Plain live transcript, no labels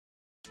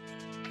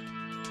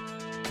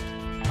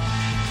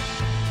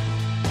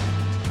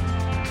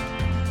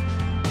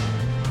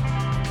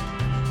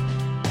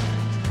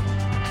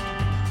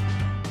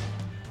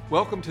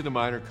Welcome to the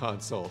Minor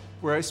Consult,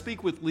 where I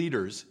speak with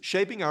leaders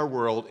shaping our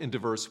world in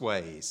diverse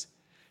ways.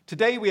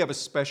 Today we have a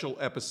special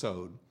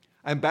episode.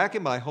 I'm back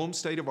in my home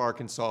state of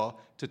Arkansas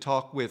to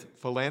talk with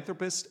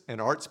philanthropist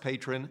and arts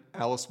patron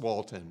Alice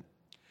Walton.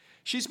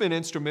 She's been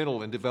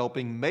instrumental in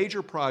developing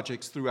major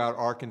projects throughout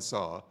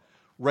Arkansas,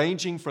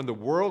 ranging from the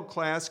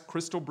world-class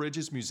Crystal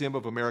Bridges Museum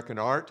of American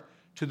Art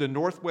to the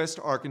Northwest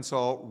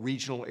Arkansas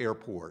Regional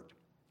Airport.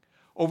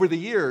 Over the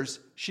years,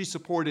 she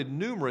supported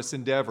numerous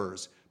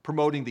endeavors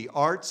promoting the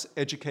arts,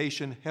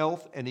 education,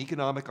 health, and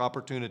economic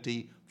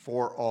opportunity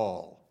for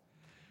all.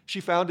 She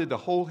founded the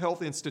Whole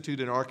Health Institute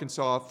in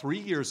Arkansas 3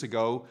 years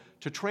ago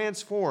to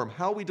transform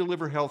how we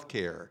deliver health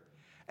care.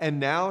 And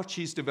now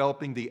she's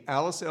developing the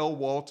Alice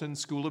Walton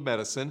School of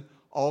Medicine,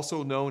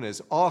 also known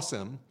as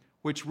Awesome,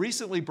 which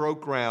recently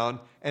broke ground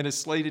and is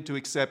slated to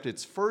accept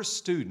its first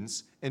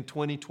students in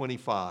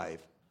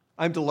 2025.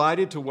 I'm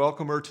delighted to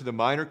welcome her to the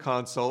Minor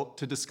Consult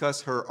to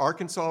discuss her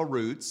Arkansas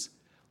roots,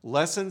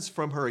 lessons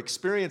from her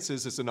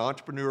experiences as an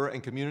entrepreneur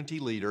and community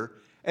leader,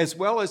 as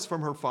well as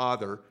from her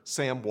father,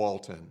 Sam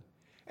Walton.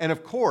 And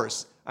of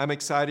course, I'm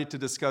excited to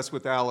discuss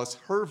with Alice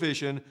her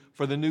vision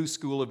for the new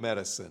School of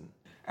Medicine.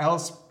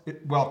 Alice,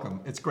 welcome.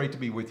 It's great to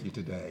be with you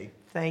today.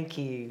 Thank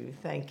you.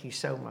 Thank you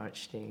so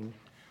much, Dean.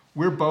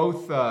 We're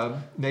both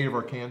native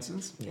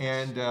Arkansans,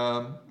 Yes.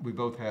 and we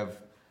both have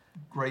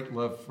great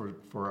love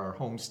for our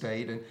home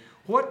state. And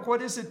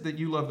what is it that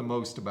you love the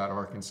most about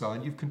Arkansas?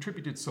 And you've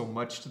contributed so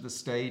much to the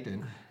state,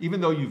 and even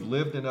though you've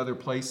lived in other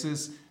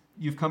places,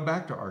 you've come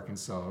back to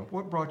Arkansas.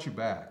 What brought you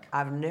back?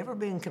 I've never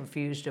been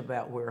confused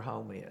about where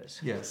home is.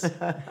 Yes.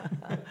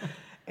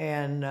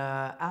 And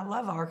I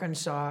love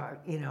Arkansas.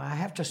 You know, I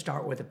have to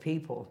start with the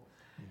people.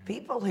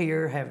 People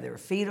here have their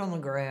feet on the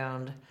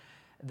ground.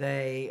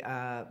 They,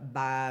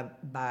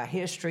 by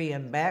history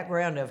and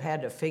background, have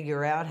had to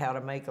figure out how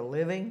to make a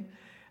living.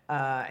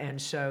 And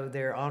so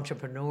they're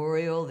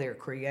entrepreneurial, they're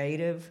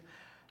creative.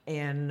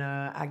 And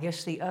I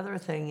guess the other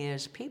thing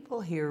is people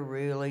here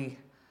really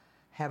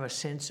have a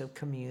sense of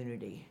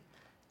community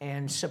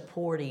and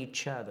support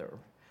each other.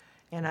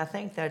 And I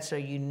think that's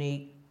a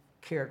unique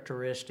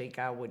characteristic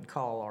I would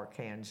call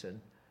Arkansan.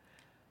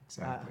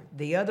 Exactly.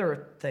 The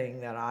other thing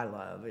that I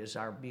love is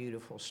our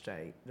beautiful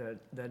state.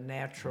 The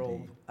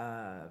natural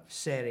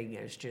setting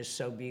is just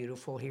so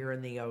beautiful here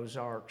in the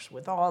Ozarks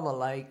with all the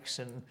lakes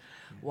and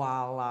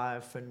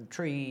wildlife and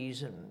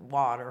trees and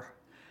water.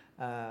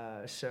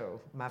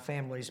 So my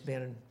family's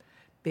been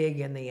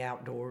big in the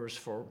outdoors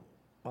for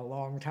a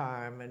long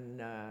time,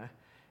 and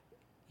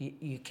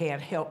you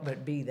can't help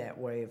but be that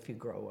way if you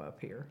grow up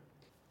here.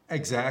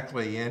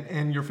 Exactly,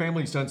 and your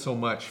family's done so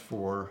much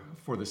for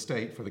the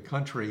state, for the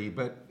country,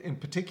 but in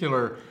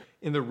particular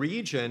in the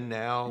region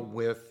now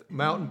with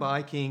mountain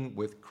biking,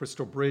 with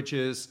Crystal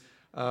Bridges,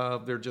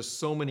 there are just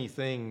so many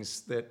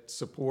things that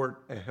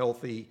support a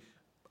healthy,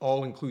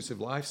 all-inclusive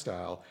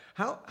lifestyle.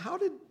 How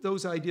did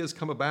those ideas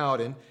come about?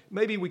 And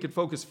maybe we could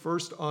focus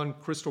first on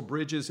Crystal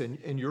Bridges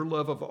and your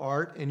love of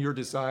art and your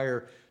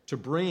desire to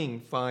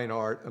bring fine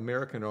art,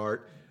 American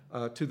art,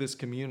 to this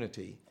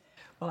community.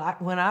 Well,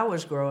 when I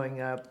was growing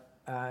up,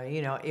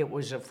 it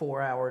was a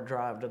 4-hour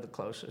drive to the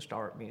closest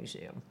art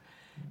museum.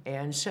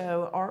 And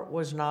so art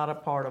was not a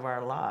part of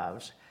our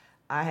lives.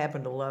 I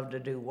happened to love to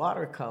do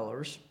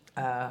watercolors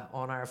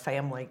on our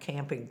family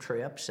camping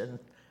trips, and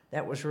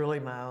that was really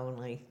my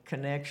only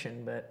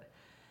connection. But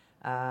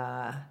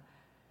I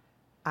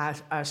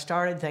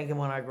started thinking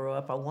when I grew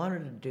up, I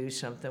wanted to do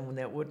something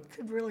that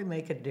could really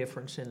make a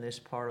difference in this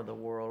part of the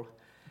world.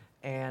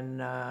 And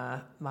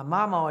my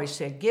mom always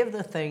said, give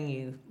the thing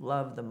you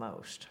love the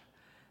most.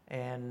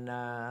 And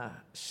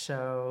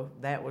so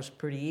that was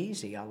pretty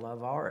easy. I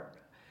love art.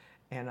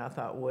 And I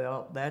thought,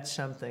 well, that's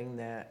something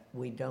that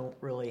we don't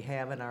really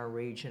have in our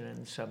region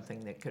and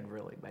something that could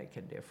really make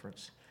a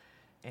difference.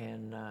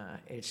 And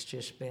it's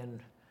just been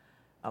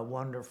a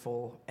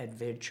wonderful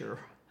adventure.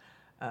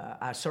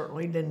 I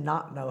certainly did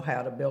not know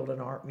how to build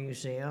an art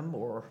museum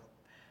or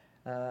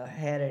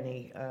had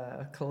any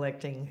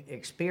collecting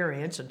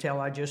experience until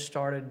I just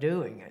started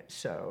doing it.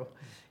 So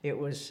it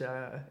was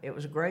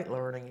a great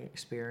learning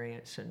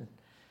experience, and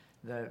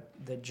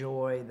the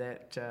joy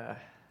that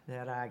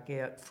I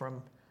get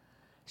from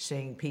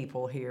seeing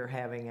people here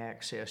having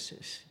access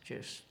is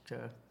just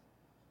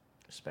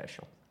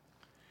special.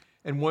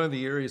 And one of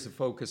the areas of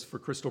focus for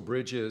Crystal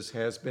Bridges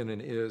has been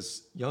and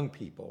is young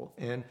people.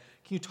 And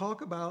can you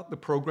talk about the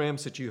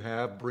programs that you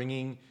have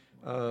bringing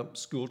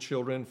school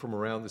children from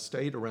around the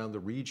state, around the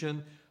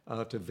region,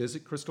 to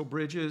visit Crystal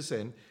Bridges?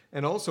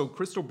 And also,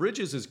 Crystal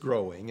Bridges is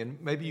growing, and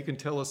maybe you can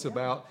tell us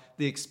about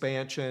the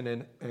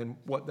expansion and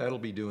what that'll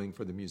be doing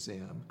for the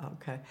museum.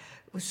 Okay.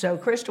 So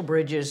Crystal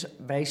Bridges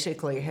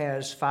basically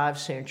has 5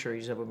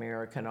 centuries of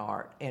American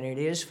art, and it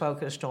is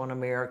focused on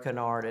American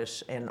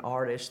artists and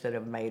artists that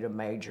have made a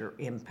major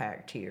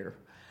impact here.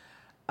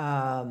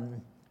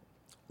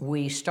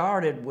 We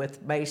started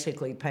with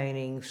basically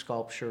painting,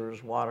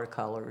 sculptures,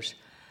 watercolors,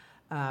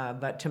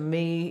 but to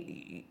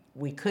me,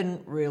 we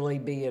couldn't really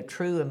be a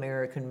true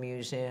American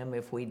museum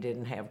if we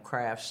didn't have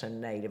crafts and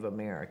Native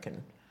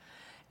American.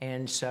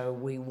 And so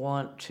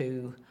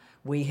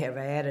we have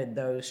added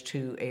those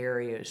 2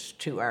 areas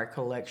to our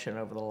collection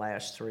over the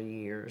last 3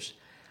 years,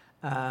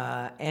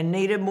 and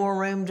needed more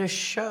room to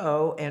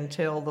show and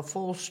tell the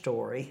full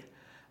story,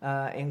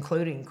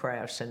 including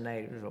crafts and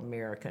Native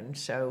American.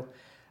 So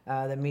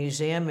the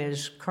museum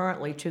is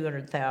currently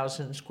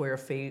 200,000 square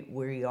feet.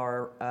 We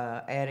are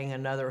adding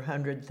another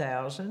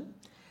 100,000.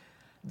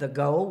 The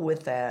goal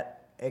with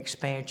that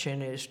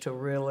expansion is to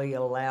really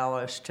allow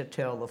us to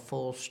tell the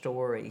full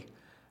story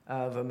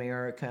of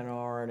American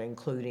art,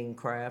 including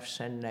crafts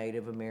and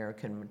Native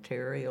American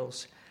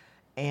materials,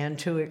 and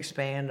to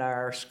expand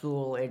our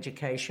school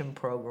education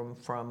program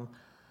from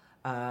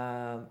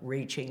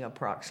reaching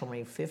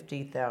approximately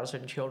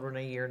 50,000 children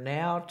a year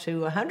now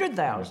to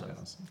 100,000.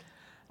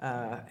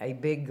 A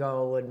big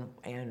goal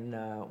and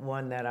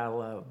one that I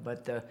love.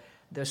 But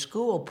the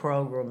school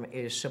program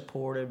is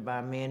supported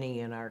by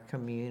many in our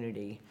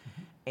community.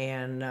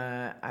 And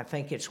I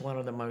think it's one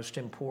of the most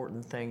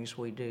important things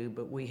we do.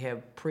 But we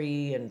have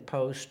pre- and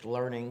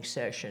post-learning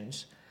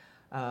sessions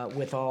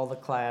with all the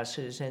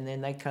classes. And then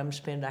they come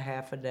spend a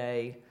half a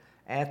day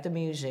at the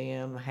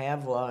museum,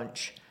 have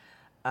lunch.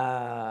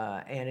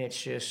 And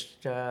it's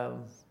just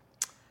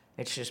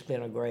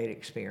been a great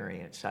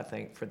experience, I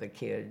think, for the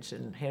kids,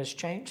 and has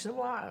changed their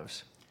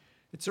lives.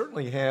 It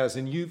certainly has,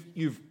 and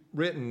you've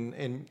written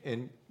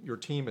and your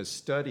team has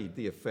studied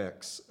the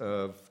effects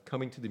of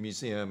coming to the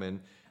museum and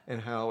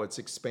how it's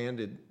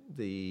expanded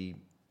the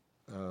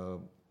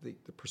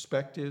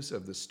perspectives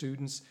of the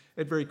students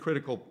at very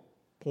critical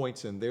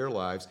points in their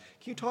lives.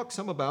 Can you talk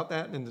some about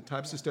that and the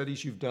types of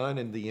studies you've done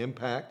and the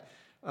impact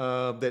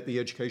that the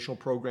educational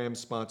programs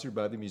sponsored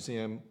by the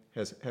museum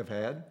have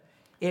had?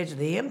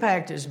 The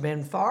impact has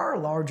been far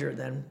larger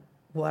than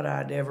what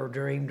I'd ever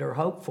dreamed or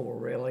hoped for,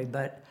 really.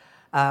 But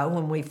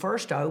when we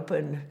first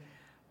opened,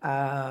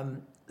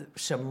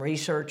 some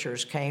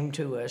researchers came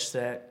to us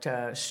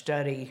that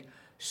study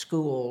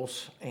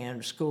schools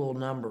and school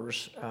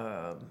numbers,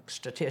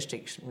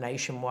 statistics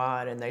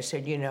nationwide, and they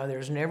said,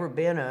 there's never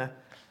been a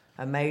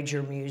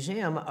major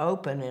museum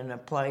open in a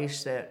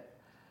place that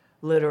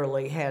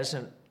literally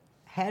hasn't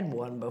had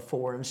one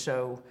before, and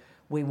so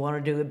we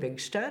want to do a big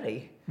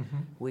study. Mm-hmm.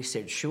 We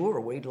said, sure,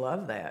 we'd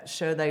love that.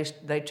 So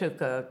they took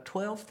a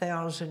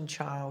 12,000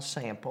 child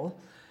sample,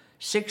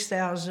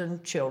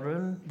 6,000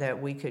 children that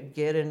we could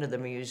get into the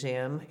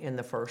museum in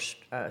the first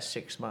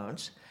 6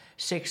 months,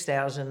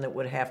 6,000 that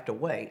would have to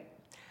wait.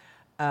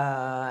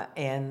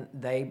 And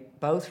they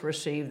both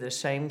received the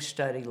same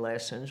study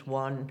lessons.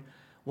 One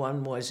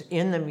was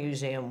in the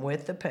museum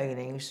with the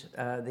paintings.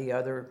 The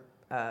other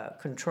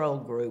control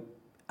group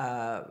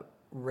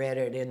read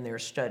it in their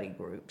study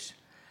groups.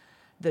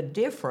 The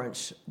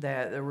difference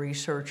that the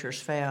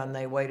researchers found,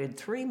 they waited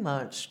 3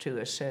 months to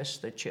assess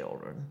the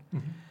children.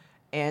 Mm-hmm.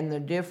 And the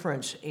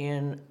difference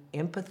in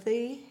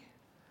empathy,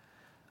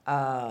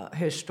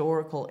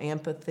 historical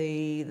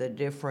empathy, the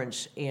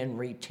difference in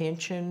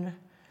retention,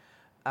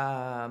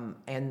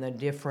 and the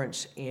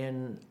difference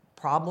in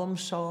problem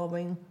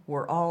solving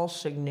were all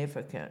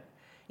significant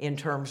in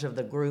terms of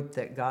the group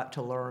that got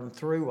to learn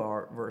through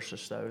art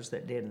versus those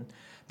that didn't.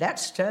 That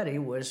study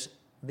was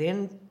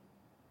then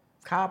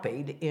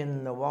copied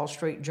in the Wall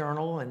Street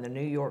Journal and the New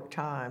York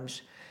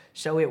Times.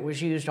 So it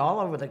was used all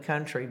over the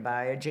country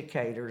by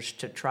educators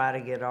to try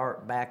to get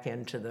art back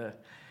into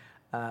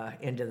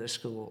the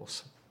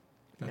schools.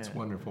 That's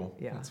wonderful.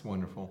 Yeah. That's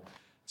wonderful.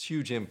 It's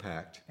huge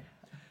impact.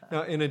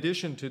 Now, in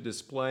addition to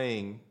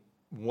displaying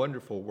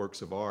wonderful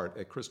works of art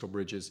at Crystal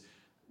Bridges,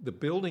 the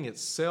building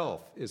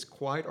itself is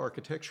quite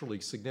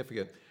architecturally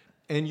significant.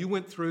 And you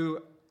went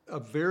through a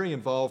very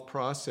involved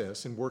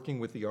process in working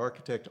with the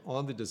architect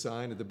on the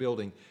design of the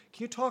building.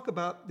 Can you talk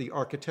about the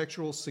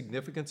architectural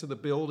significance of the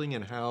building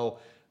and how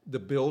the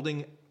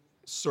building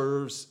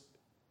serves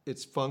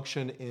its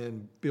function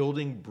in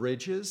building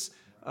bridges,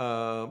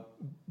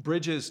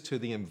 bridges to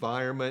the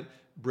environment,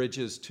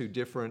 bridges to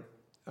different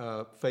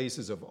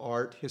phases of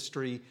art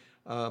history?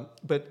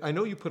 But I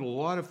know you put a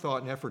lot of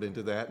thought and effort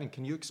into that, and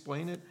can you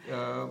explain it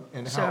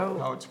and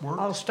how it's worked?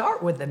 I'll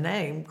start with the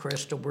name,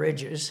 Crystal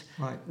Bridges.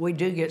 Right. We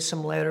do get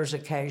some letters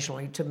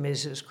occasionally to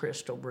Mrs.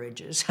 Crystal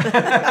Bridges.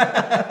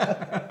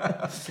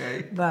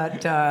 Okay.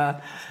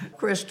 But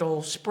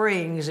Crystal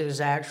Springs is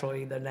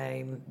actually the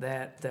name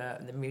that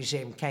the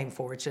museum came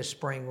for. It's a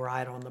spring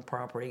right on the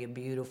property, a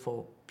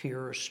beautiful,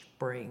 pure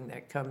spring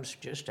that comes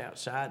just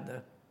outside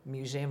the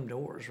museum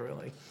doors,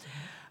 really.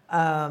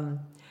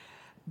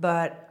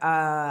 But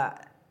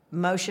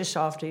Moshe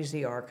Softy is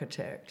the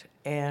architect,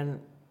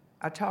 and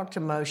I talked to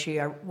Moshe.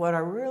 What I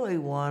really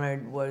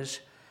wanted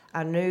was,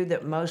 I knew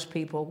that most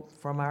people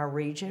from our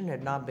region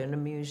had not been to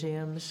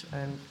museums,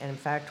 and in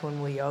fact,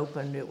 when we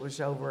opened, it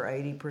was over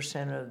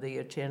 80% of the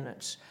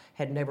attendants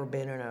had never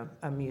been in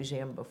a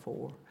museum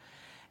before.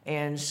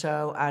 And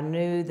so I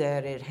knew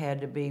that it had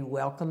to be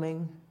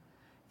welcoming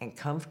and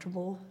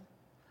comfortable,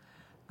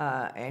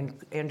 and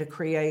to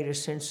create a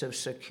sense of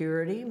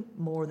security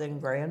more than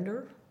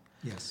grandeur.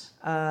 Yes.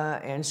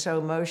 And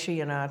so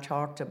Moshe and I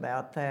talked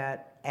about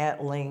that,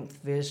 at length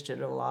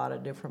visited a lot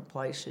of different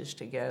places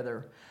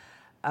together.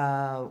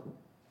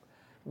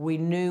 We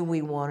knew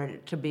we wanted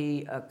it to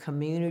be a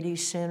community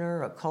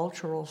center, a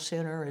cultural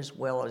center, as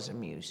well as a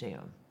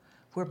museum,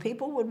 where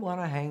people would want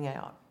to hang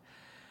out.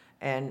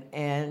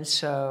 And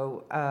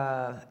so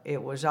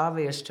it was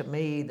obvious to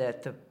me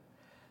that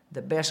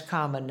the best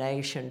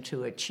combination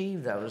to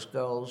achieve those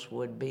goals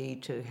would be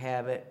to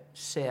have it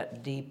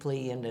set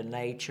deeply into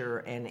nature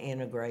and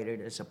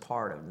integrated as a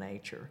part of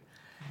nature.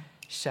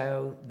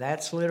 So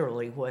that's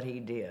literally what he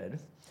did.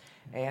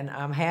 And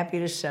I'm happy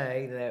to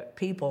say that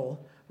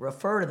people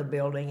refer to the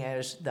building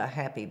as the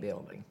Happy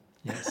Building.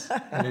 Yes,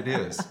 and it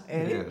is.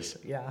 And it is.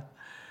 Yeah.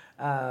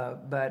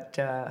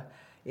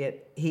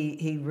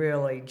 He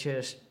really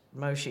just,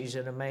 Moshe's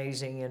an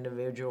amazing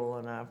individual,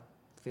 and I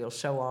feel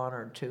so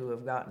honored to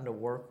have gotten to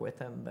work with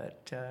him.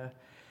 But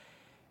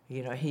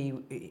he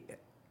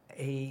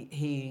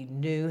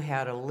knew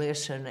how to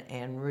listen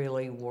and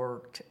really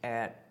worked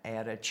at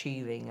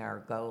achieving our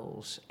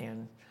goals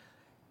and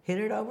hit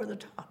it over the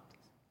top.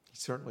 He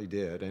certainly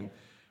did. And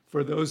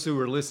for those who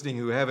are listening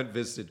who haven't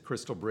visited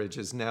Crystal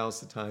Bridges, now's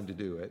the time to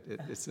do it.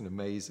 It's an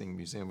amazing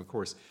museum, of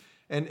course.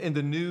 And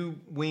the new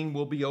wing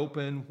will be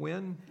open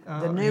when?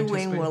 The new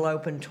wing will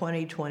open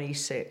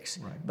 2026,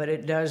 right. But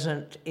it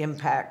doesn't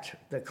impact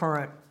the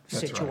current That's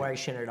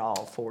situation at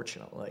all,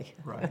 fortunately.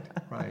 Right,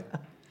 right.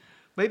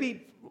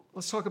 Maybe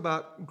let's talk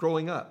about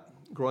growing up.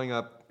 Growing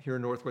up here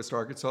in Northwest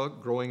Arkansas,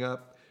 growing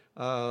up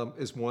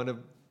as one of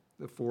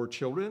the 4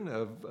 children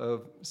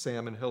of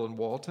Sam and Helen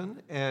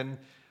Walton. And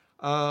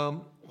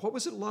what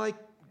was it like?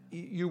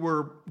 You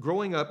were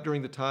growing up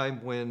during the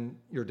time when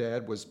your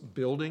dad was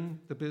building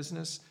the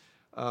business.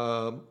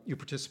 You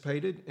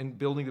participated in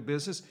building the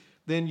business.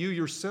 Then you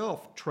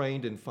yourself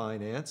trained in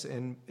finance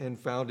and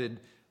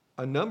founded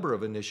a number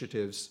of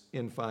initiatives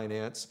in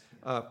finance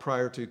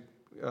prior to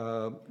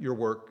your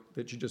work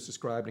that you just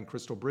described in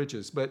Crystal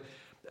Bridges. But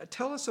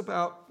tell us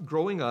about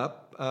growing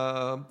up,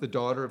 the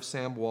daughter of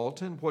Sam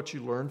Walton, what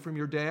you learned from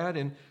your dad,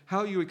 and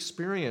how you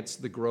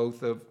experienced the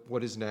growth of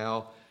what is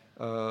now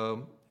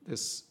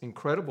this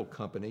incredible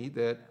company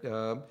that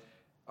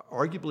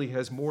arguably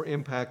has more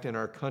impact in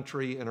our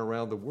country and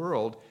around the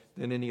world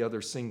than any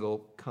other single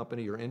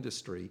company or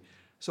industry.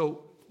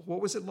 So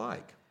what was it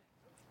like?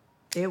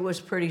 It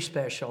was pretty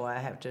special, I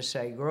have to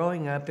say.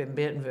 Growing up in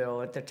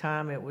Bentonville, at the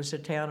time it was a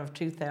town of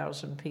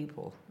 2,000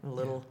 people, a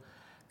little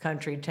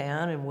country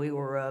town, and we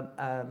were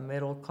a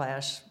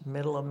middle-class,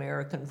 middle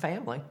American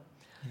family,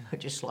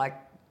 just like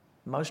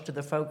most of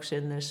the folks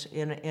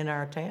in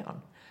our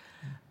town.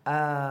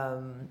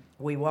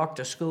 We walked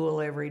to school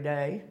every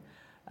day.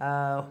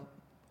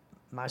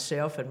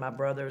 Myself and my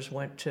brothers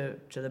went to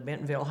the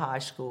Bentonville High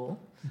School.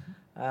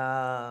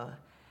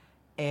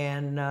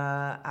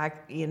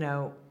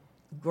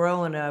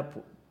 Growing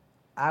up,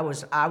 I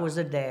was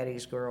a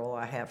daddy's girl,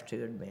 I have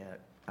to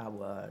admit. I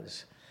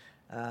was.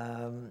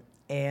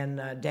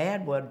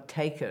 Dad would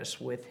take us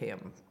with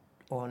him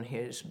on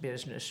his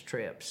business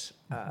trips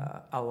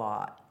a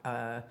lot.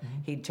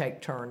 He'd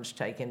take turns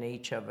taking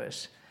each of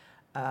us.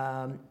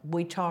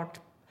 We talked,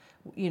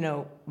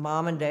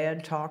 Mom and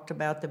Dad talked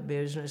about the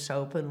business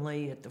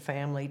openly at the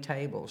family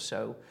table,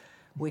 so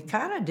we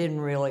kind of didn't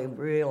really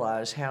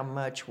realize how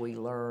much we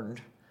learned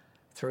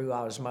through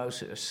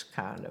osmosis,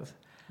 kind of.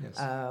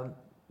 Yes.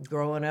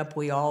 Growing up,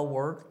 we all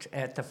worked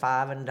at the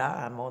Five and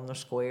Dime on the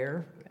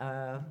square.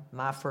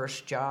 My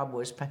first job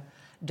was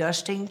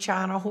dusting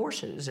China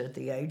horses at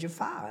the age of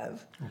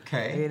 5.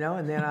 Okay.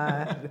 And then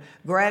I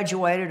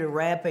graduated to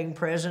wrapping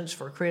presents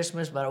for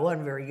Christmas, but I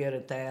wasn't very good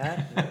at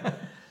that.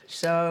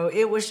 So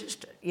it was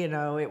just,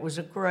 it was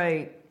a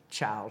great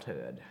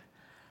childhood.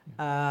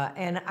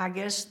 And I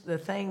guess the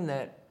thing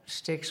that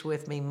sticks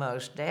with me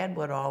most, Dad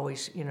would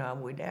always,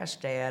 we'd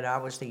ask Dad, I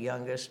was the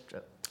youngest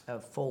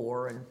of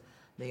 4 and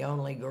the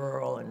only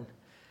girl, and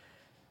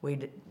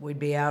we'd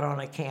be out on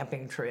a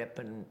camping trip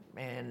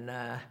and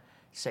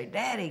say,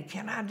 Daddy,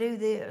 can I do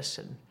this?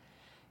 And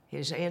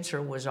his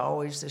answer was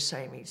always the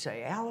same. He'd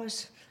say,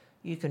 Alice,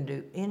 you can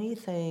do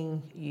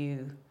anything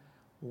you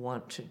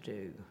want to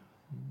do.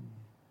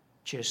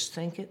 Just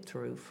think it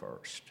through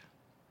first.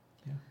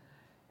 Yeah.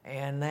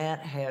 And that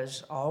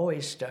has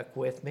always stuck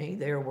with me.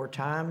 There were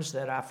times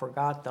that I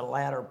forgot the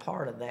latter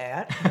part of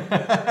that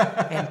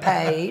and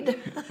paid.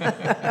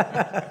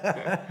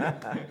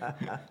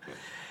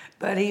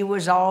 But he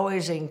was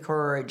always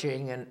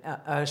encouraging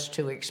us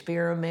to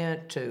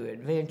experiment, to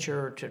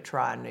adventure, to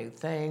try new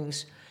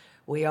things.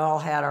 We all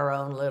had our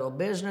own little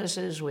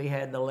businesses. We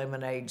had the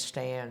lemonade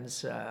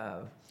stands,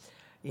 that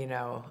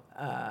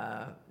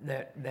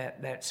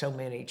so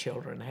many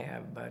children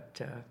have.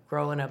 But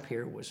growing up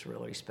here was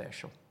really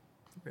special,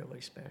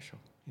 really special.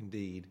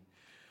 Indeed.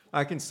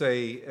 I can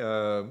say,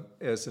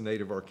 as a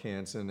native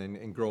Arkansan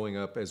and growing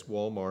up as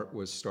Walmart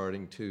was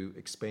starting to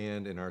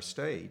expand in our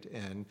state,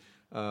 and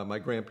my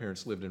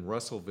grandparents lived in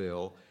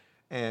Russellville,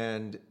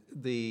 and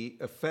the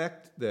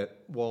effect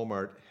that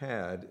Walmart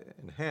had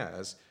and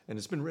has, and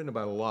it's been written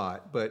about a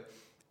lot, but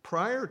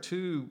prior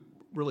to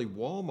really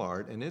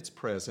Walmart and its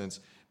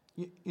presence,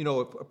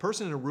 if a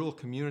person in a rural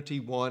community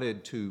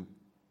wanted to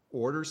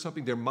order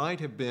something, there might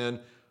have been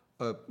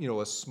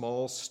a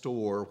small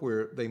store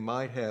where they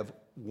might have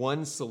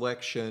one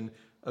selection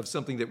of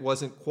something that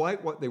wasn't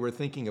quite what they were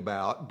thinking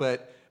about,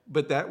 but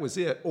that was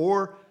it.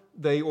 Or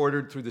they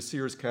ordered through the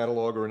Sears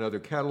catalog or another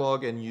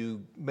catalog, and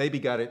you maybe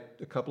got it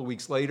a couple of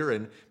weeks later,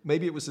 and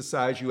maybe it was the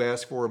size you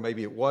asked for, or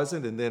maybe it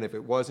wasn't, and then if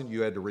it wasn't,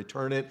 you had to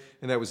return it,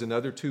 and that was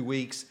another 2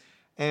 weeks.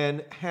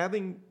 And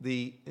having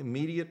the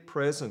immediate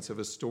presence of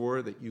a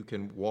store that you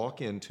can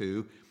walk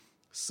into,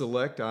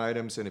 select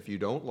items, and if you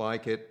don't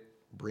like it,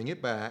 bring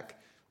it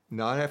back,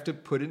 not have to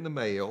put it in the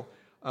mail,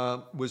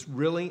 was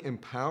really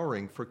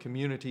empowering for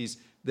communities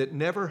that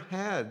never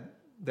had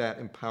that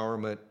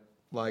empowerment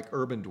like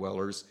urban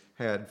dwellers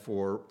had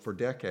for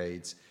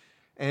decades.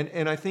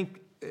 And I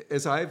think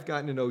as I've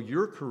gotten to know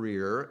your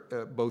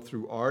career, both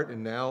through art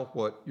and now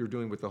what you're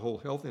doing with the Whole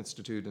Health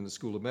Institute and the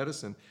School of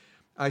Medicine,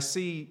 I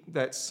see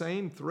that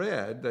same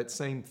thread, that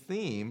same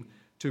theme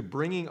to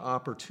bringing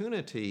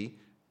opportunity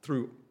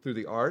through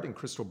the art and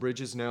Crystal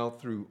Bridges, now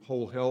through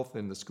Whole Health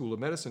and the School of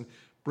Medicine,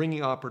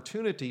 bringing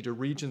opportunity to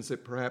regions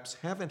that perhaps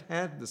haven't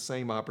had the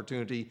same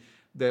opportunity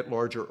that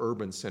larger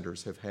urban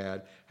centers have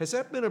had. Has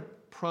that been a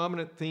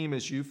prominent theme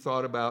as you've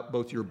thought about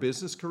both your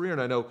business career,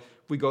 and I know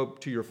if we go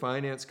to your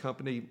finance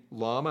company,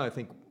 Llama, I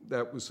think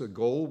that was a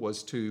goal,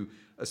 was to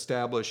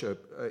establish a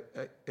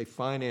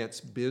finance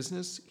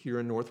business here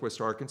in Northwest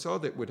Arkansas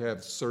that would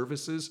have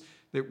services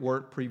that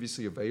weren't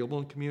previously available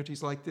in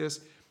communities like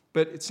this.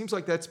 But it seems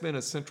like that's been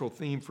a central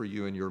theme for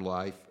you in your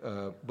life,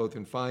 both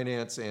in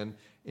finance and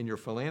in your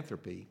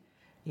philanthropy.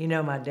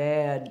 My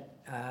dad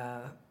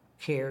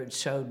cared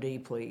so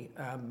deeply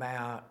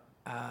about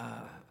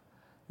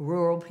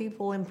rural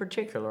people in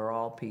particular,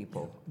 all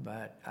people,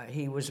 but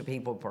he was a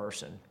people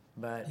person.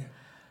 But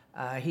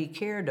he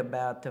cared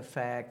about the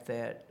fact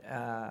that,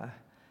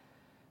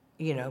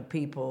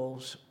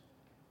 people's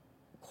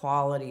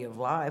quality of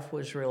life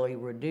was really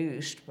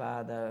reduced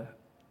by the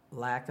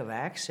lack of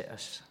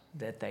access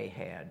that they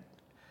had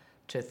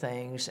to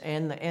things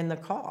and the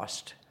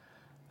cost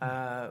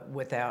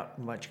without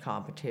much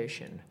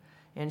competition.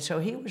 And so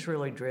he was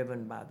really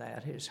driven by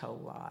that his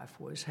whole life,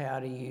 was how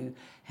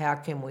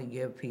can we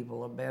give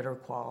people a better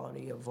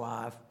quality of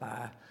life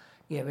by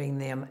giving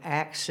them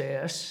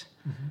access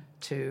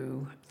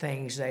to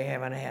things they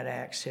haven't had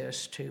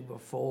access to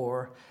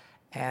before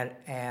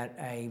at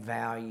a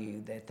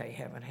value that they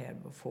haven't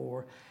had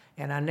before.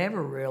 And I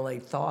never really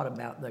thought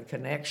about the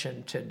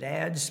connection to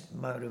Dad's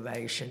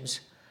motivations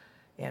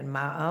and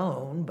my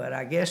own, but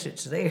I guess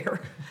it's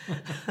there.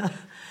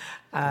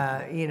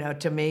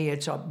 To me,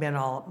 it's been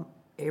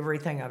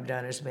everything I've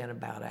done has been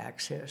about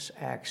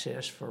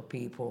access for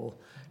people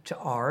to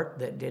art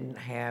that didn't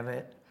have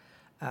it,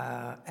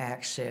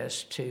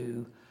 access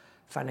to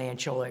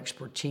financial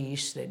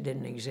expertise that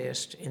didn't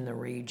exist in the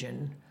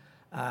region,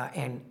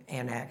 and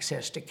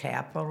access to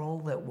capital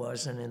that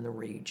wasn't in the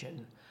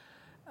region.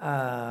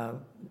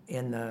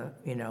 In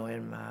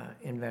my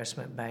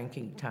investment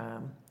banking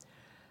time,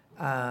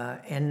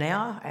 and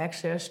now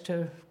access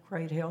to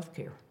great health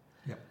care.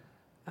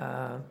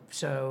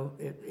 So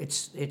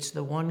it's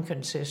the one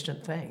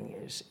consistent thing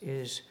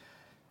is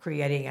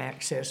creating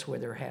access where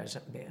there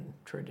hasn't been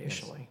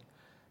traditionally,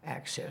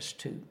 access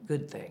to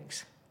good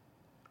things.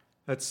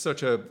 That's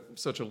such a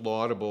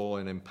laudable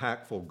and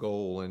impactful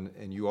goal,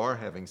 and you are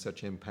having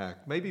such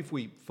impact. Maybe if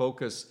we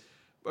focus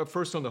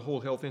first on the Whole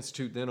Health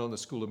Institute, then on the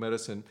School of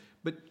Medicine,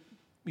 but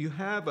you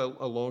have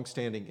a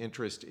longstanding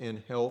interest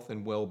in health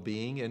and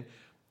well-being, and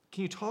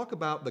can you talk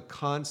about the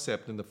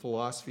concept and the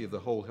philosophy of the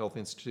Whole Health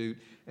Institute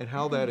and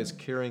how that is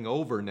carrying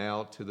over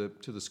now to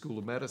the School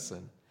of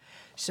Medicine?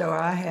 So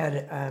I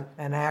had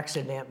an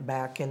accident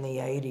back in the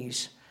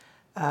 80s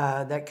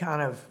that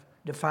kind of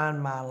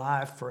defined my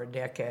life for a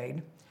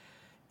decade.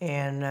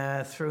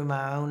 And through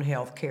my own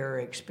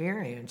healthcare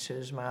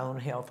experiences,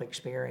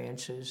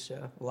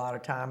 a lot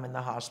of time in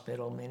the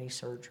hospital, many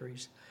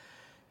surgeries,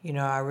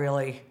 I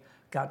really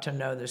got to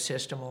know the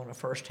system on a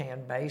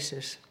first-hand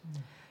basis.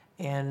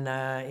 And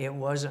it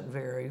wasn't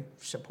very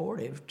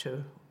supportive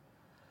to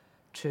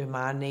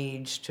my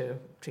needs to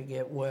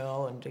get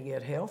well and to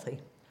get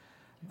healthy.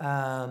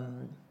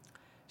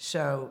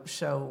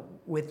 So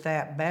with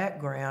that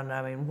background,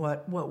 I mean,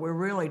 what we're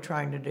really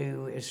trying to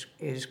do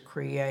is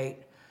create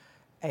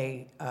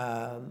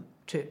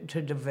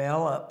to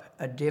develop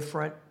a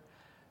different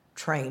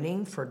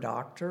training for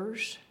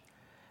doctors,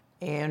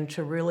 and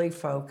to really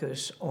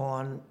focus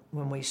on,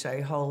 when we say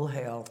whole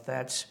health,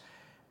 that's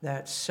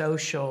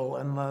social,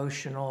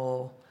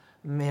 emotional,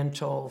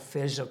 mental,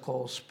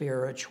 physical,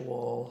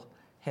 spiritual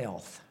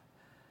health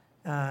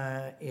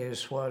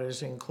is what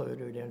is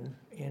included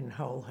in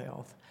whole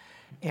health.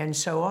 And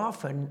so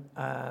often,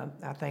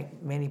 I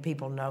think many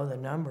people know the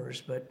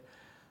numbers, but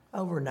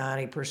over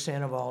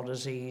 90% of all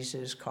disease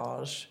is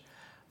caused,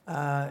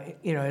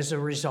 as a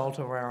result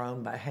of our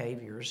own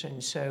behaviors.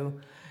 And so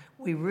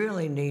we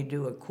really need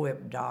to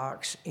equip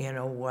docs in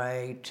a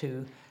way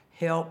to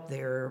help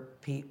their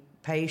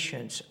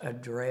patients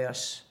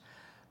address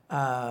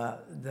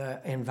the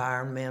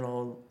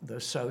environmental, the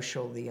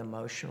social, the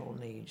emotional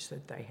needs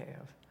that they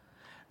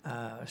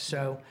have.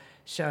 So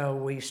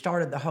we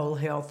started the Whole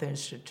Health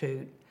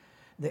Institute.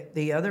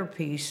 The other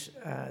piece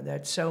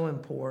that's so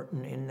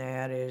important in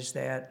that is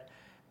that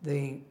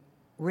the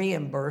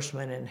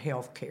reimbursement in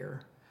healthcare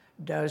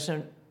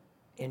doesn't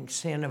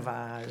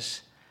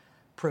incentivize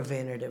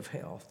preventative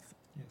health,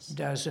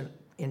 doesn't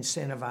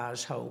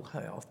incentivize whole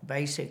health.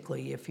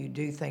 Basically, if you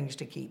do things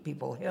to keep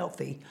people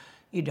healthy,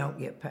 you don't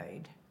get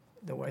paid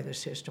the way the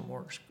system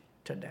works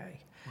today.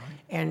 Right.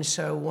 And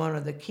so one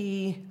of the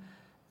key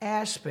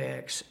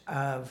aspects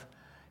of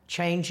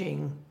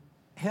changing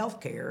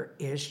healthcare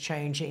is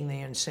changing the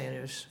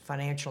incentives,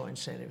 financial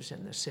incentives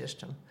in the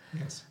system.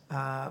 Yes.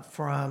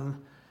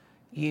 From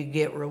you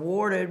get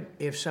rewarded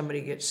if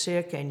somebody gets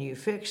sick and you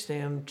fix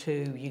them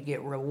to you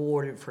get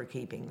rewarded for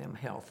keeping them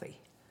healthy.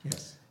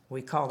 Yes.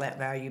 We call that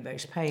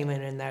value-based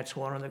payment, and that's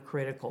one of the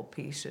critical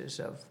pieces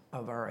of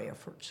our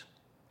efforts.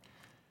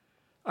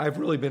 I've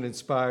really been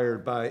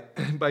inspired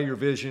by your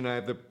vision. I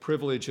have the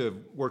privilege of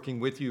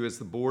working with you as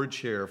the board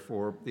chair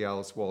for the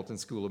Alice Walton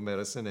School of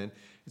Medicine, and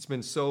it's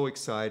been so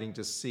exciting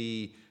to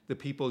see the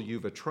people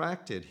you've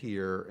attracted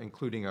here,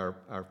 including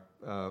our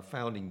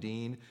founding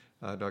dean,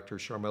 Dr.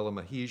 Sharmila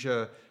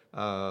Mahija,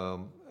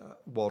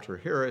 Walter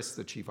Harris,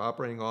 the chief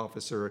operating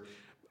officer,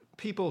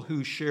 people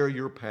who share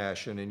your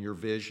passion and your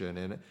vision.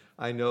 And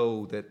I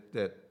know that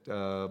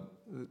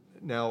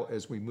now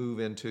as we move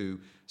into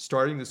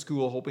starting the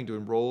school, hoping to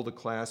enroll the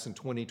class in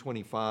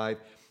 2025,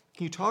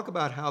 can you talk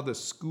about how the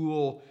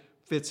school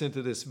fits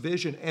into this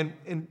vision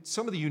and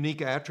some of the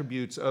unique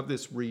attributes of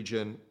this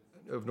region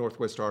of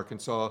Northwest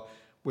Arkansas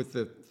with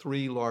the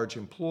 3 large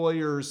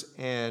employers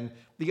and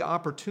the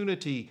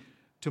opportunity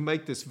to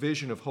make this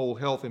vision of whole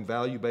health and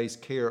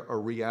value-based care a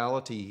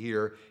reality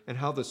here, and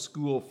how the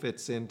school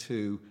fits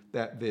into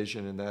that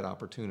vision and that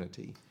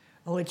opportunity?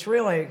 Well, it's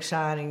really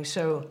exciting.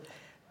 So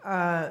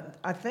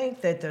I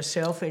think that the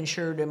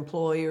self-insured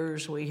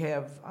employers, we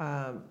have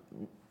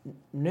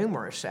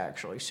numerous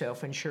actually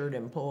self-insured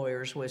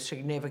employers with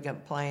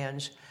significant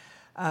plans,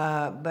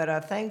 but I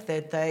think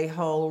that they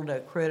hold a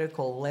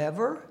critical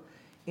lever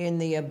in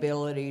the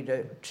ability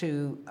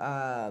to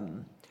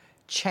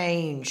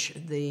change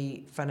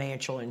the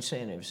financial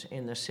incentives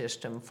in the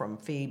system from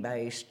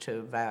fee-based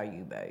to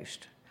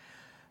value-based.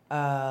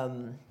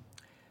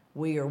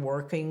 We are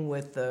working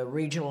with the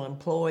regional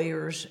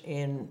employers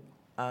in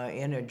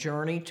a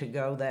journey to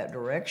go that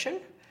direction,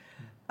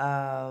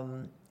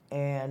 that's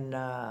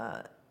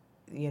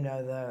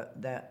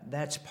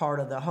part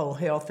of the Whole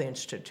Health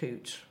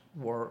Institute's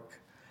work.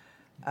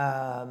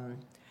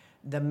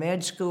 The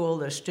med school,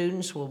 the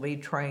students will be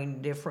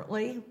trained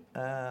differently.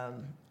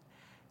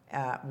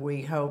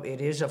 We hope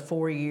it is a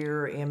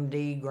 4-year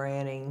MD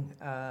granting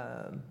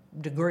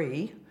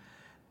degree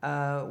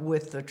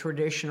with the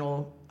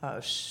traditional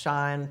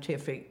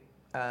scientific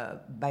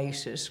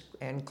basis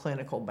and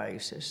clinical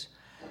basis.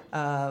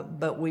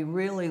 But we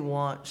really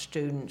want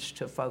students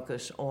to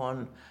focus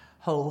on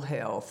whole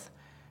health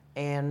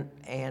and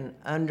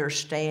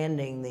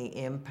understanding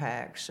the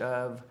impacts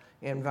of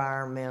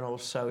environmental,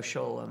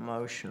 social,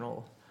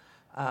 emotional,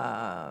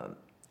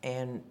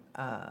 and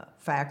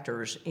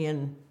factors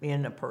in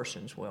a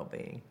person's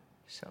well-being.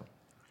 So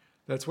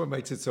that's what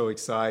makes it so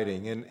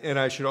exciting. And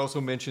I should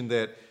also mention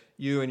that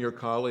you and your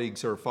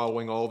colleagues are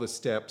following all the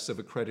steps of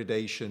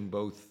accreditation,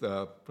 both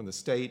from the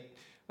state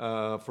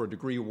for a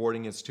degree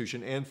awarding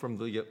institution and from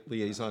the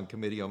Liaison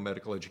Committee on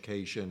Medical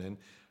Education. And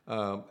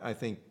I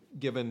think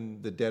given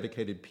the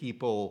dedicated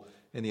people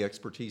and the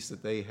expertise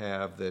that they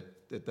have,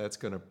 that's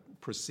going to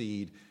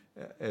proceed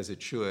as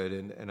it should.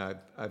 And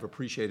I've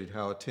appreciated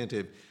how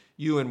attentive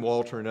you and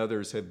Walter and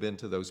others have been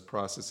to those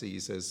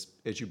processes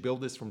as you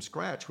build this from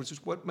scratch, which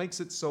is what makes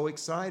it so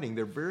exciting.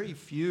 There are very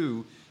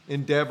few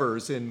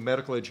endeavors in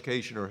medical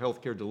education or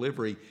healthcare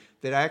delivery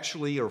that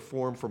actually are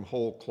formed from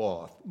whole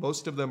cloth.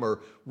 Most of them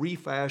are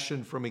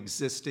refashioned from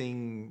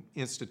existing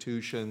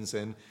institutions,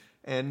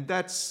 and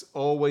that's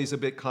always a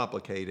bit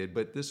complicated,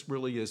 but this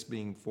really is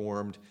being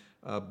formed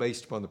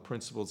based upon the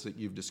principles that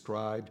you've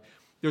described.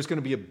 There's going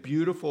to be a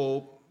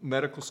beautiful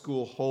medical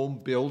school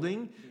home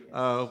building,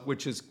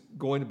 which is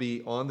going to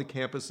be on the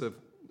campus of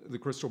the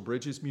Crystal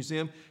Bridges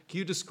Museum. Can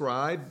you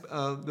describe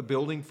the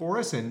building for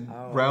us and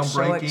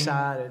groundbreaking? So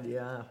excited,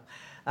 yeah.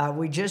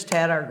 We just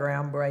had our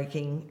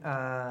groundbreaking.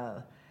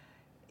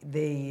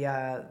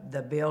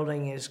 The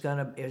building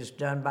is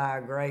done by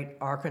a great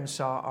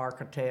Arkansas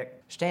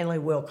architect, Stanley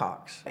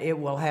Wilcox. It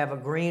will have a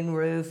green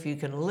roof. You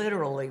can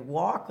literally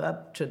walk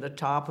up to the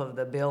top of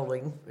the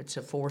building. It's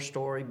a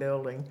 4-story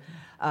building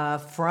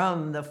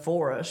from the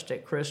forest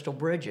at Crystal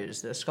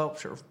Bridges, the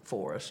sculpture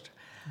forest.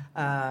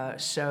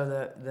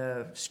 So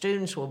the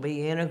students will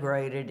be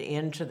integrated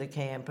into the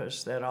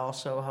campus that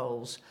also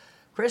holds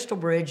Crystal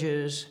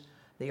Bridges,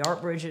 the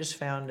Art Bridges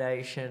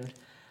Foundation,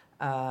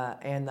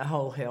 and the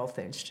Whole Health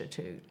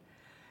Institute.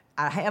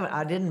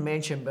 I didn't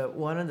mention, but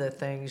one of the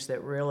things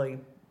that really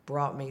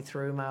brought me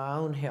through my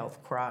own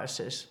health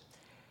crisis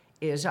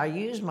is I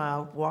use my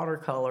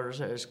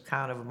watercolors as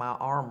kind of my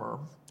armor.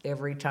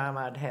 Every time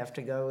I'd have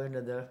to go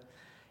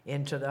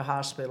into the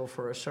hospital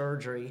for a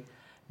surgery,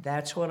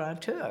 that's what I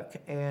took.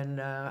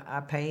 And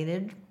I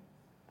painted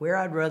where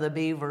I'd rather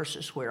be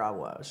versus where I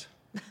was.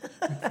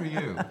 Good for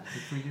you. Good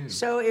for you.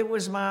 So it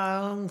was my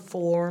own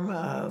form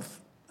of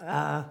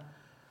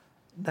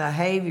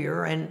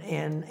behavior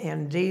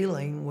and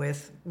dealing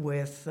with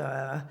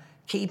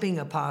keeping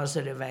a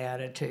positive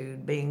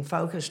attitude, being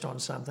focused on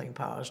something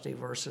positive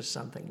versus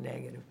something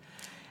negative.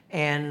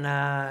 And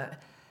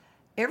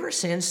ever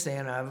since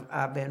then,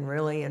 I've been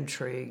really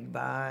intrigued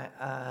by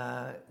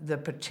the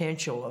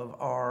potential of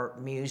art,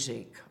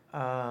 music,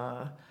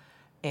 and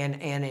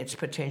its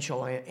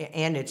potential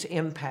and its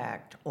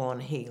impact on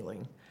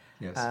healing.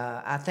 Yes.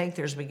 I think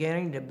there's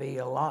beginning to be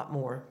a lot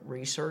more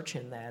research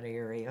in that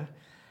area.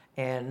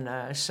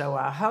 And so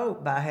I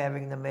hope by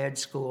having the med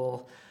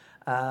school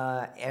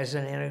as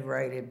an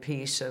integrated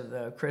piece of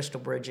the Crystal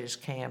Bridges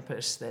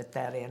campus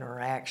that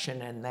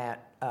interaction and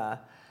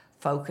that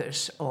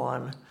focus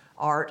on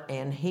art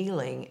and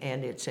healing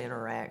and its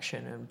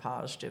interaction and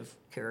positive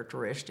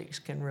characteristics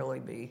can really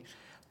be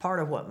part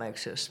of what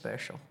makes us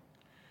special.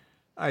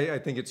 I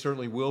think it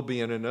certainly will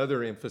be, and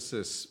another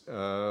emphasis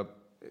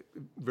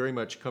very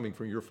much coming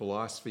from your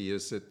philosophy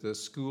is that the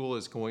school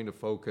is going to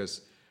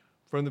focus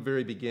from the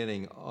very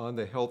beginning on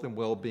the health and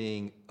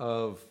well-being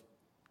of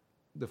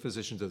the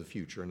physicians of the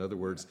future. In other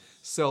words,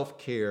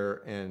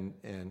 self-care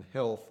and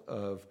health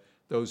of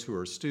those who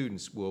are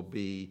students will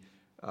be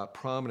a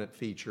prominent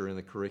feature in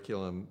the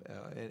curriculum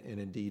and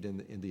indeed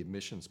in the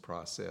admissions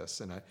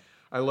process. And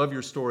I love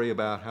your story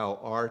about how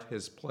art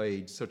has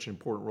played such an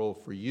important role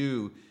for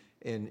you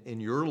in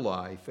your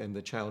life and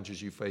the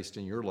challenges you faced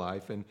in your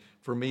life. And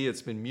for me,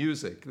 it's been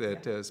music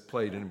that has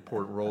played an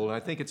important role. And I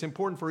think it's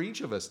important for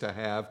each of us to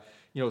have,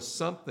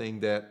 something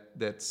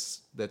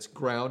that's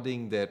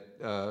grounding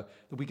that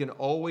we can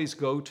always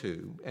go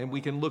to and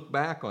we can look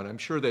back on. I'm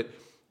sure that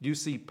you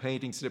see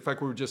paintings. In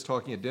fact, we were just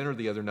talking at dinner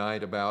the other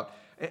night about,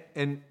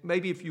 and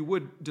maybe if you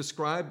would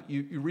describe,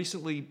 you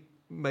recently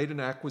made an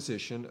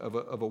acquisition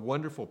of a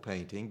wonderful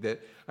painting that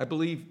I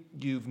believe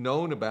you've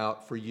known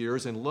about for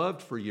years and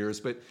loved for years,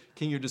 but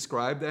can you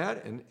describe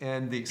that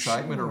and the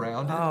excitement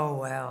around it? Oh,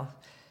 well.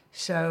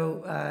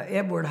 So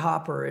Edward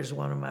Hopper is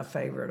one of my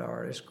favorite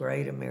artists,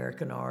 great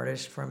American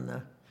artist from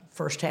the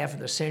first half of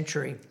the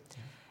century.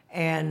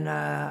 And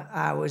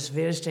I was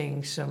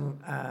visiting some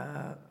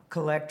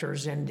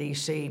collectors in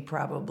D.C.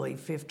 probably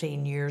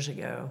 15 years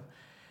ago,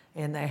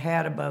 and they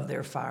had above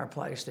their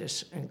fireplace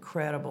this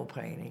incredible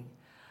painting.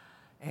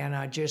 And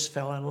I just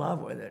fell in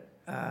love with it.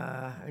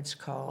 It's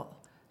called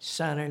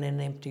Sun in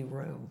an Empty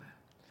Room.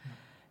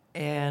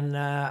 And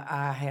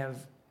I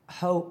have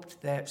hoped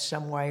that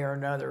some way or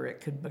another it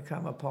could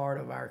become a part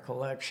of our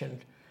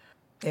collection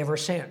ever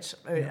since,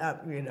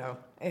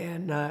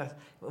 And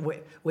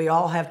we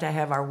all have to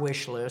have our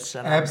wish lists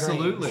and our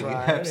dreams,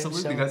 right?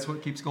 Absolutely. So that's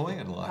what keeps going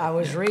in life. I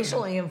was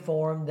recently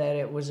informed that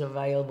it was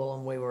available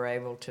and we were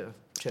able to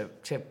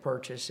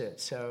purchase it.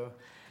 So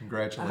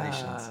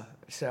congratulations.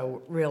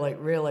 So really,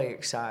 really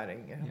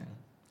exciting.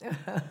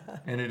 Yeah.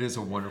 And it is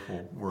a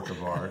wonderful work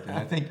of art. And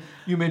I think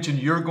you mentioned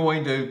you're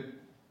going to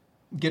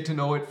get to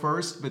know it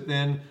first, but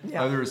then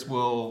others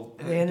will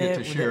get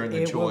to share in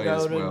the joy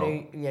as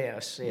well.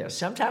 Yes.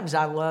 Sometimes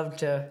I love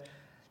to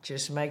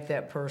just make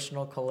that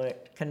personal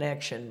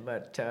connection,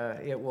 but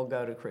it will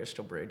go to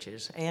Crystal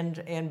Bridges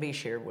and be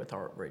shared with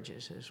Art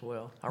Bridges as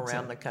well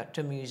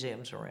to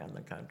museums around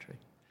the country.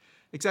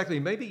 Exactly.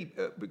 Maybe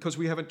because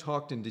we haven't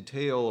talked in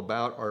detail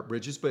about Art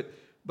Bridges, but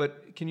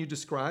can you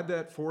describe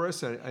that for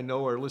us? I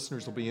know our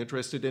listeners will be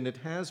interested, and it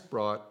has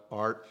brought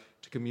art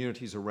to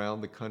communities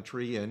around the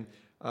country. And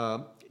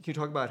can you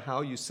talk about how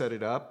you set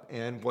it up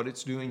and what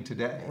it's doing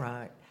today?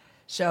 Right.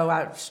 So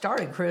I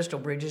started Crystal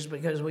Bridges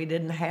because we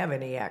didn't have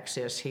any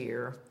access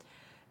here.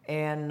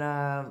 And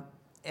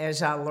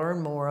as I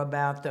learned more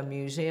about the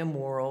museum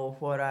world,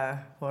 what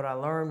I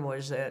learned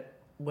was that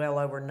well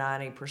over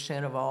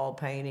 90% of all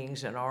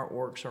paintings and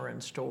artworks are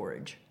in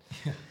storage.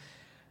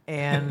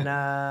 And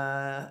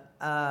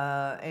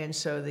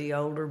so the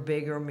older,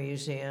 bigger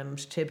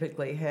museums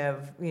typically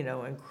have,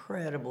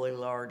 incredibly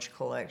large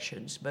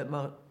collections, but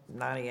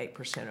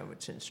 98% of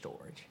it's in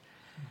storage.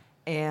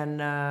 And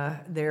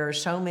there are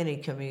so many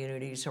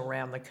communities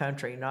around the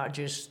country, not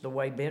just the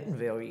way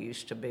Bentonville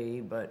used to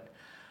be, but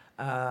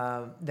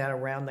that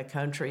around the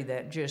country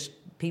that just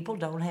people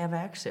don't have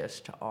access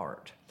to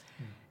art.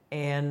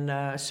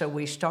 And so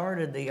we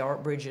started the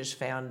Art Bridges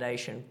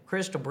Foundation.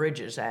 Crystal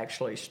Bridges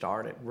actually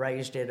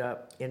raised it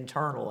up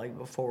internally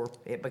before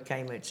it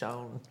became its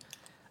own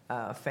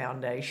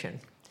foundation.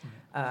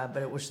 But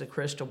it was the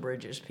Crystal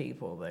Bridges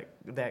people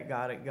that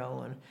got it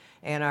going.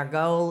 And our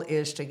goal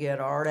is to get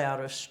art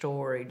out of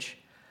storage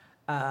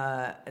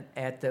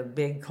at the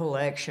big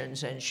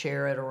collections and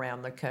share it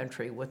around the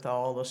country with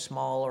all the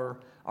smaller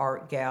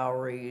art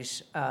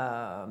galleries,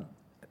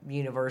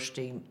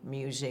 university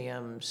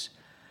museums,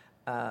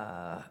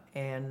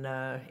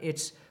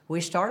 we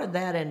started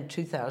that in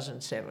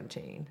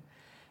 2017,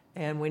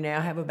 and we now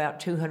have about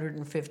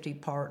 250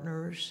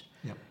 partners.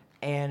 Yep.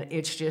 And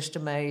it's just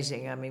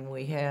amazing. I mean,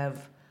 we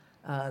have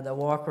the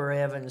Walker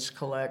Evans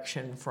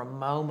collection from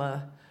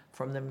MoMA,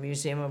 from the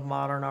Museum of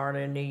Modern Art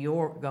in New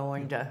York,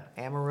 going to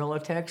Amarillo,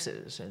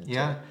 Texas, and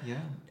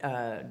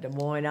Des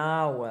Moines,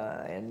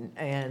 Iowa,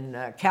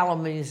 and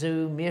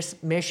Kalamazoo,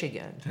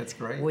 Michigan. That's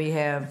great. We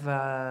have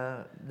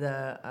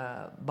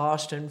the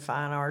Boston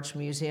Fine Arts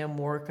Museum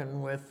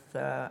working with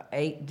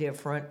 8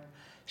 different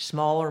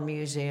smaller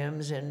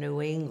museums in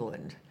New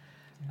England.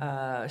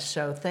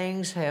 So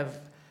things have,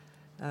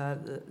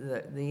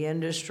 the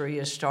industry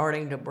is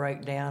starting to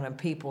break down, and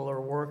people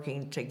are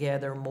working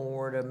together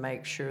more to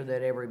make sure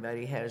that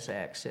everybody has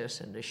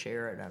access and to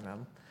share it.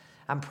 And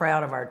I'm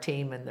proud of our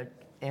team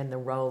and the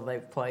role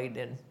they've played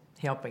in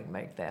helping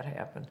make that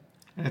happen.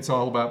 And it's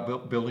all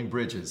about building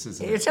bridges,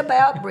 isn't it? It's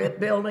about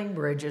building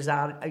bridges.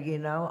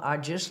 I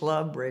just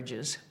love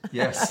bridges.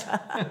 Yes.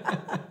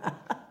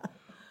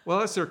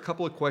 Well, there are a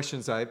couple of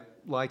questions I'd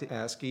like to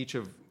ask each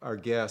of our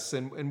guests.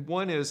 And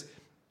one is,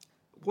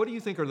 what do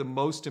you think are the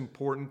most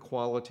important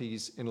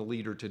qualities in a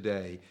leader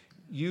today?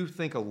 You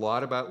think a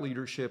lot about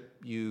leadership.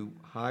 You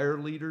hire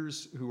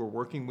leaders who are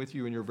working with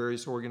you in your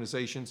various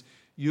organizations.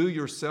 You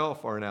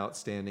yourself are an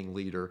outstanding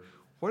leader.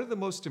 What are the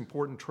most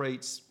important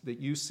traits that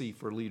you see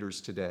for leaders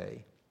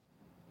today?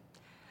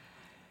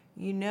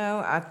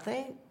 I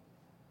think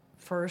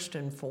first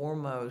and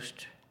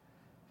foremost,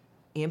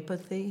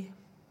 empathy.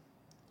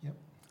 Yep.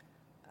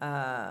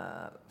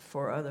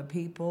 For other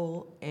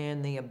people,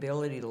 and the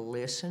ability to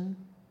listen.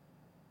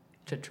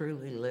 To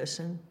truly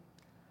listen.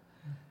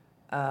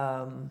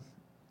 That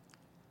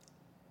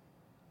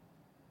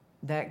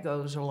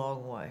goes a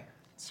long way.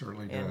 It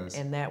certainly does.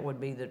 And that would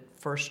be the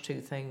first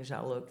 2 things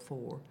I look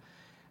for.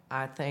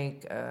 I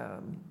think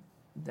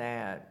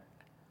that,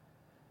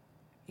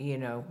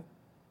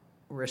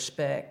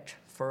 respect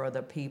for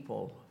other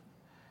people,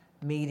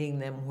 meeting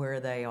them where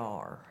they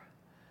are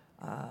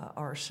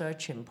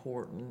such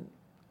important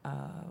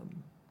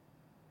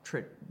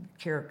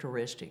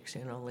characteristics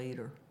in a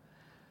leader.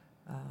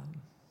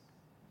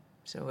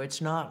 So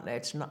it's not,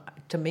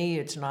 to me,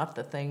 it's not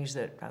the things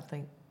that I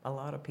think a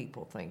lot of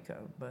people think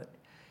of, but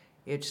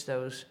it's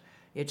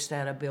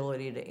that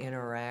ability to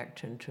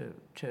interact and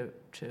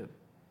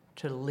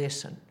to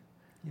listen.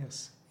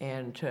 Yes.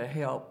 And to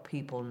help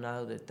people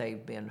know that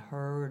they've been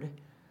heard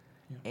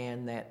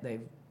and that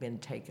they've been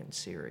taken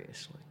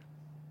seriously.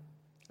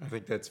 I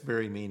think that's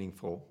very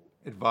meaningful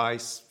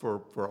advice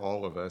for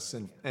all of us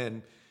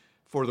and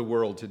for the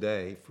world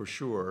today, for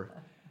sure.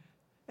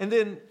 And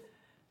then,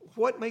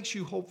 what makes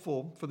you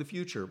hopeful for the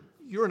future?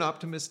 You're an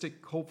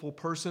optimistic, hopeful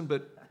person,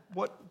 but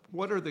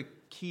what are the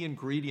key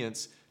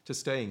ingredients to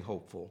staying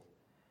hopeful?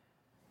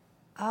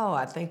 Oh,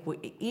 I think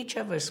each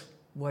of us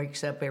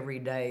wakes up every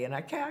day, and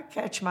I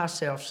catch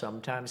myself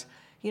sometimes.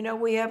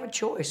 We have a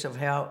choice of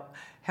how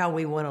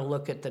we want to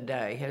look at the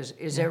day.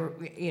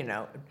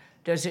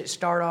 Does it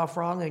start off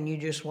wrong and you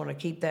just want to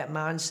keep that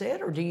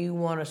mindset, or do you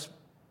want to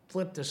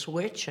flip the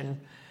switch and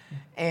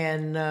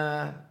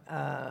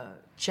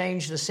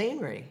change the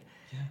scenery?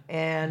 Yeah.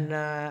 And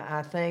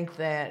I think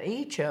that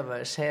each of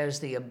us has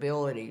the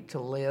ability to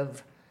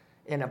live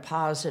in a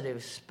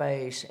positive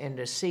space and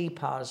to see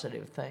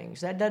positive things.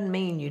 That doesn't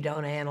mean you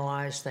don't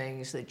analyze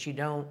things, that you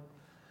don't,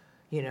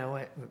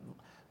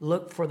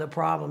 look for the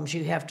problems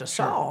you have to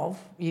solve.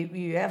 Sure.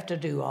 You have to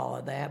do all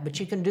of that, but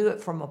you can do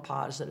it from a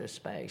positive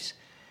space.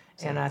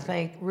 Exactly. And I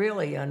think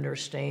really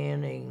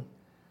understanding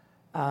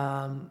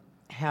how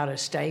to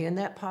stay in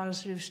that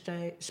positive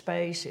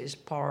space is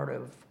part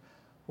of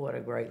what a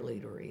great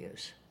leader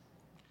is.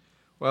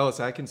 Well,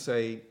 as I can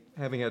say,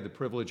 having had the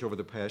privilege over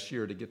the past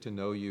year to get to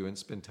know you and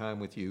spend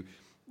time with you,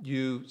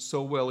 you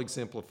so well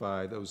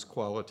exemplify those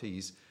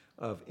qualities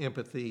of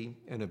empathy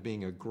and of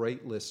being a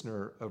great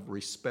listener, of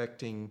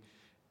respecting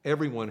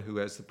everyone who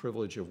has the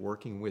privilege of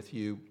working with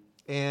you.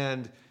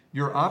 And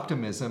your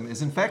optimism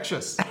is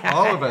infectious.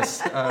 All of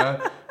us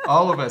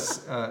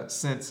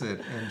sense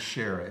it and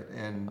share it.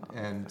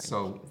 And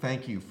so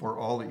thank you for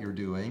all that you're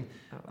doing.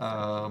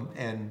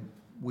 And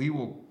we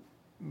will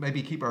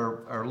maybe keep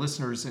our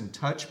listeners in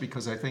touch,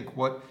 because I think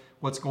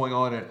what's going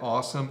on at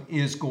Awesome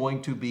is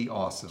going to be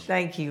awesome.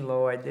 Thank you,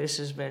 Lloyd. This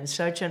has been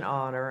such an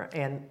honor,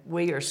 and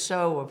we are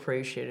so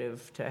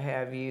appreciative to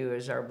have you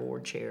as our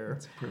board chair.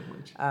 It's a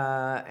privilege.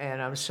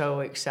 And I'm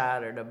so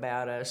excited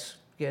about us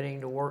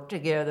getting to work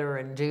together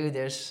and do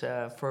this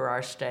for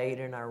our state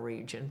and our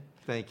region.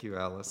 Thank you,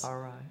 Alice. All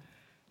right.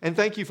 And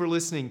thank you for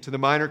listening to the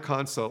Minor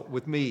Consult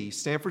with me,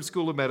 Stanford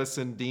School of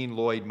Medicine Dean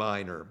Lloyd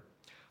Minor.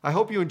 I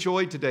hope you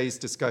enjoyed today's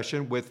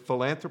discussion with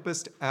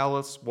philanthropist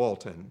Alice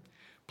Walton.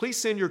 Please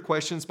send your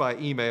questions by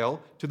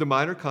email to the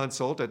Minor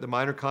Consult at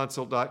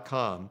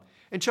theminorconsult.com,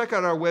 and check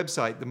out our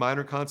website,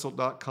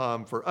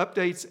 theminorconsult.com, for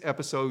updates,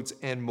 episodes,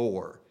 and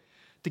more.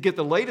 To get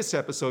the latest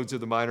episodes of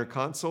the Minor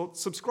Consult,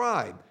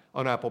 subscribe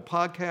on Apple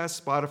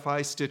Podcasts,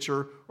 Spotify,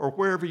 Stitcher, or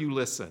wherever you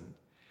listen.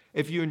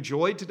 If you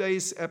enjoyed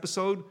today's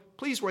episode,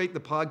 please rate the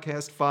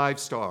podcast 5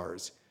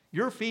 stars.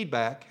 Your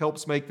feedback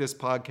helps make this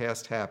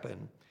podcast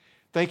happen.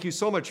 Thank you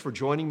so much for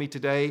joining me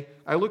today.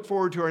 I look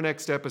forward to our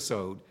next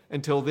episode.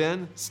 Until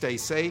then, stay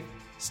safe,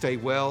 stay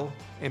well,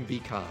 and be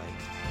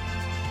kind.